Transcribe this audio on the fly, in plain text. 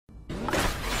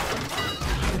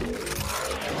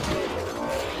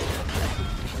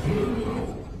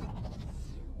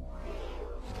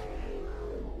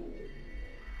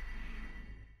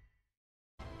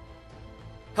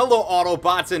Hello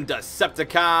Autobots and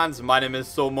Decepticons, my name is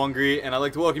SoMungry and I'd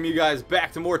like to welcome you guys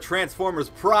back to more Transformers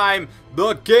Prime,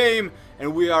 the game.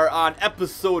 And we are on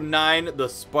episode 9, The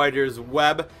Spider's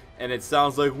Web. And it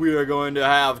sounds like we are going to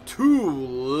have two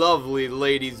lovely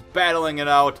ladies battling it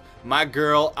out. My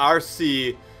girl,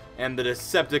 Arcee, and the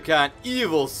Decepticon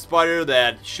evil spider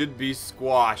that should be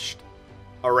squashed,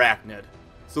 Airachnid.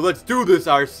 So let's do this,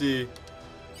 Arcee.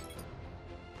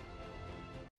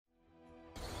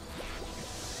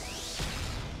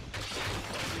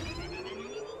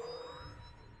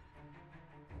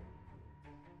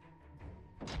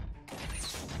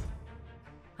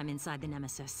 I'm inside the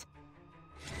Nemesis.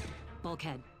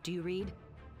 Bulkhead, do you read?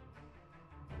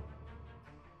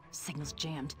 Signal's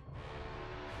jammed.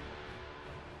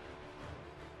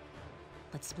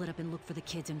 Let's split up and look for the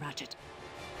kids and Ratchet.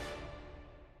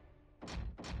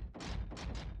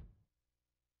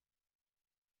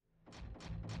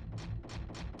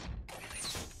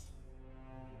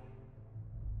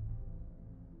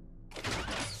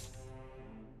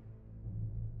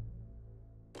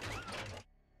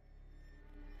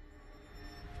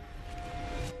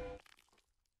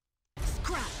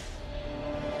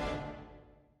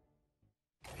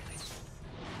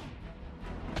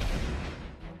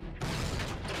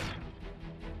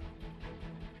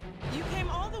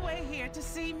 Here to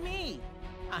see me.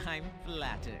 I'm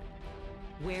flattered.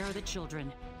 Where are the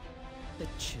children? The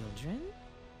children?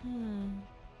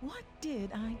 What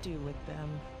did I do with them?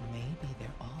 Maybe they're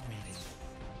all ready.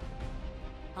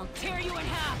 I'll tear you in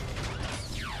half!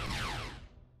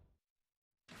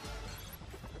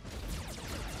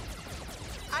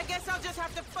 I guess I'll just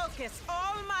have to focus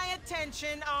all my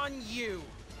attention on you.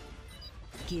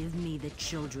 Give me the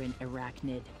children,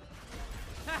 Airachnid.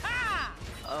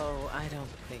 Oh, I don't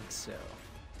think so.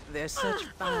 They're such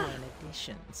fine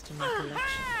additions to my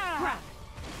collection.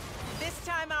 This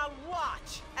time I'll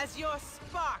watch as your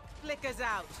spark flickers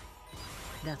out.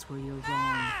 That's where you're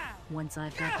wrong. Once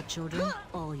I've got the children,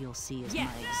 all you'll see is my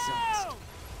exhaust.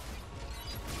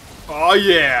 Oh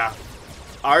yeah!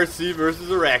 Arcee versus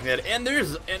Airachnid, and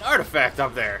there's an artifact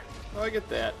up there. Oh, I get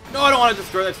that. No, I don't want to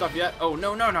destroy that stuff yet. Oh,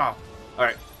 no, no, no.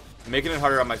 Alright, making it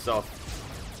harder on myself.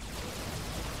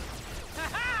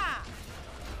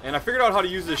 And I figured out how to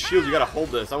use this shield. You gotta hold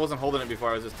this. I wasn't holding it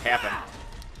before, I was just tapping.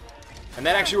 And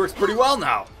that actually works pretty well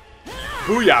now.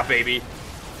 Booyah, baby.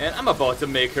 And I'm about to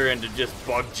make her into just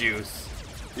bug juice.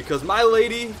 Because my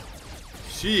lady,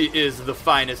 she is the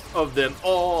finest of them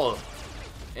all.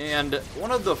 And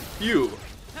one of the few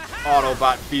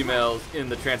Autobot females in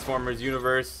the Transformers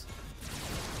universe.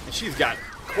 And she's got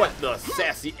quite the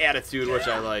sassy attitude, which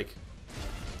I like.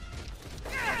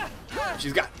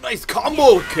 She's got nice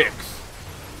combo kicks,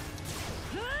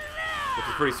 which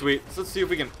is pretty sweet. So let's see if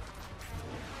we can...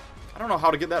 I don't know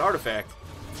how to get that artifact.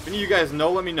 If any of you guys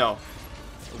know, let me know.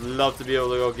 I'd love to be able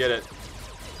to go get it.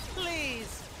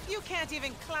 Please, you can't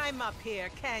even climb up here,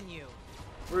 can you?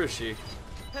 Where is she?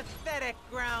 Pathetic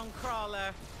ground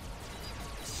crawler.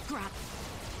 Scrap.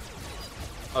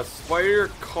 A spider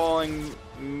calling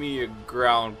me a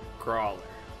ground crawler.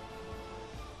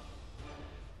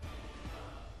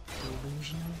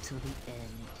 Delusional till the end.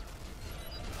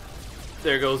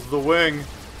 There goes the wing.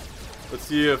 Let's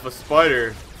see if a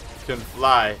spider can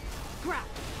fly.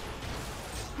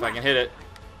 If I can hit it.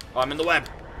 Oh, I'm in the web.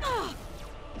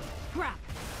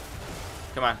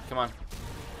 Come on, come on.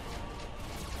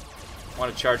 I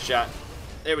want a charge shot.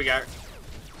 There we go.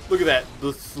 Look at that.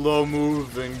 The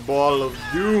slow-moving ball of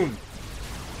doom.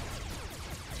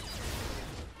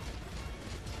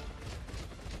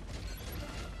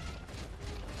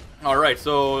 Alright,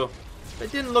 so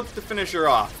that didn't look to finish her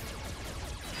off.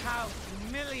 How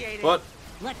humiliating. But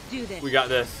let's do this. We got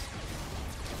this.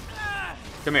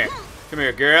 Come here. Come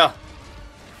here, girl.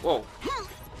 Whoa.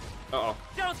 Uh-oh.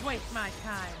 Don't waste my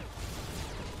time.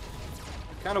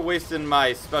 Kind of wasting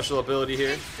my special ability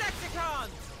here. Decepticons,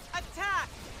 attack!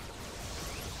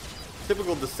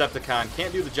 Typical Decepticon.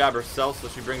 Can't do the job herself, so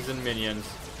she brings in minions.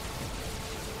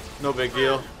 No big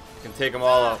deal. Can take them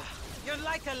all out. You're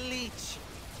like a leech.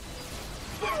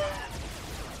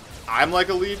 I'm like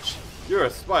a leech? You're a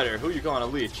spider. Who you calling a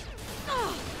leech?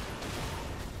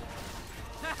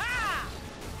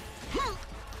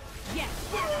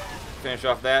 Finish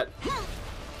off that.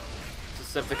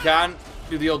 Decepticon.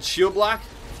 Do the old shield block.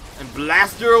 And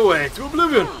blast her away to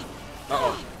oblivion.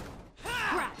 Uh-oh.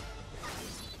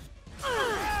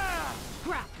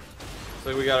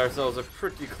 So we got ourselves a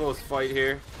pretty close fight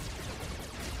here.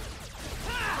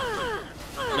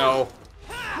 No.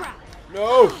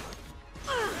 No!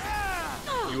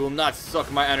 You will not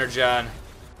suck my energon.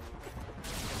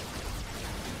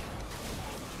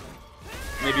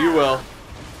 Maybe you will.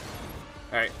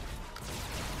 Alright.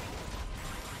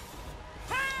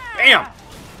 Bam!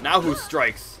 Now who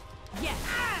strikes? Yes.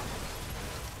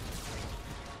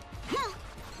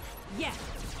 Yes.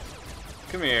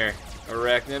 Come here,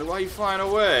 Arachnid. Why are you flying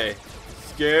away?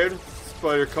 Scared?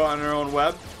 Spider caught in her own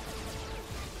web?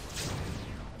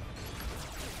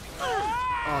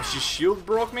 Oh, she shield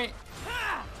broke me?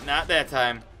 Not that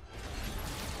time.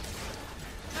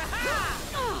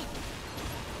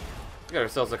 We got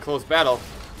ourselves a close battle.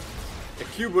 The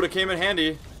cube would have came in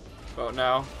handy about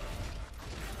now.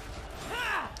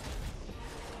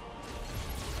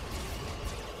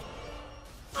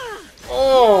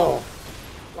 Oh!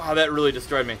 Wow, that really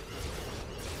destroyed me.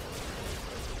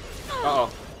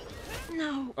 Uh-oh.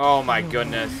 No. Oh my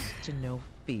goodness. To no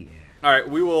fear. Alright,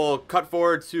 we will cut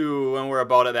forward to when we're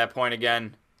about at that point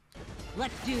again.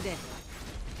 Let's do this.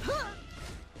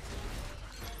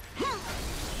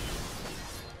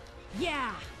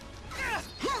 Yeah.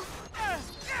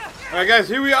 Alright guys,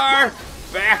 here we are!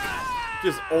 Back!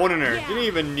 Just owning her. Didn't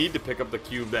even need to pick up the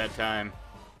cube that time.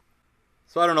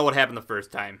 So I don't know what happened the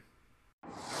first time.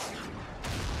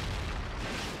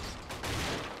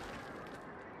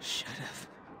 Should have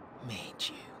made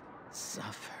you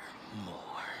suffer more.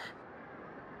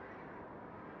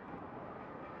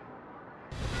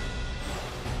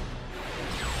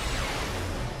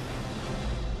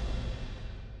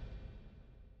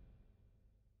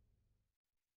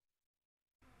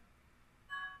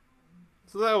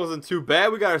 So that wasn't too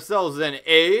bad. We got ourselves an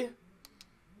A.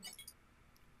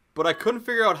 But I couldn't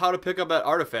figure out how to pick up that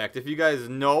artifact. If you guys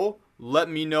know, let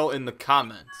me know in the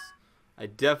comments. I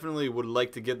definitely would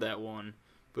like to get that one.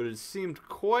 But it seemed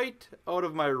quite out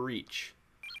of my reach.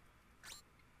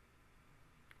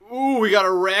 Ooh, we got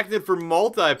Arachnid for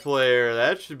multiplayer.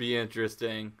 That should be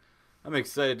interesting. I'm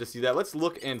excited to see that. Let's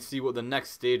look and see what the next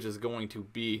stage is going to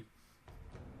be.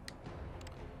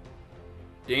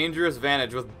 Dangerous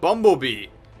Vantage with Bumblebee.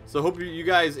 So hope you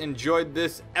guys enjoyed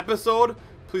this episode.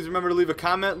 Please remember to leave a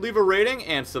comment, leave a rating,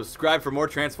 and subscribe for more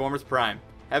Transformers Prime.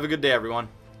 Have a good day, everyone.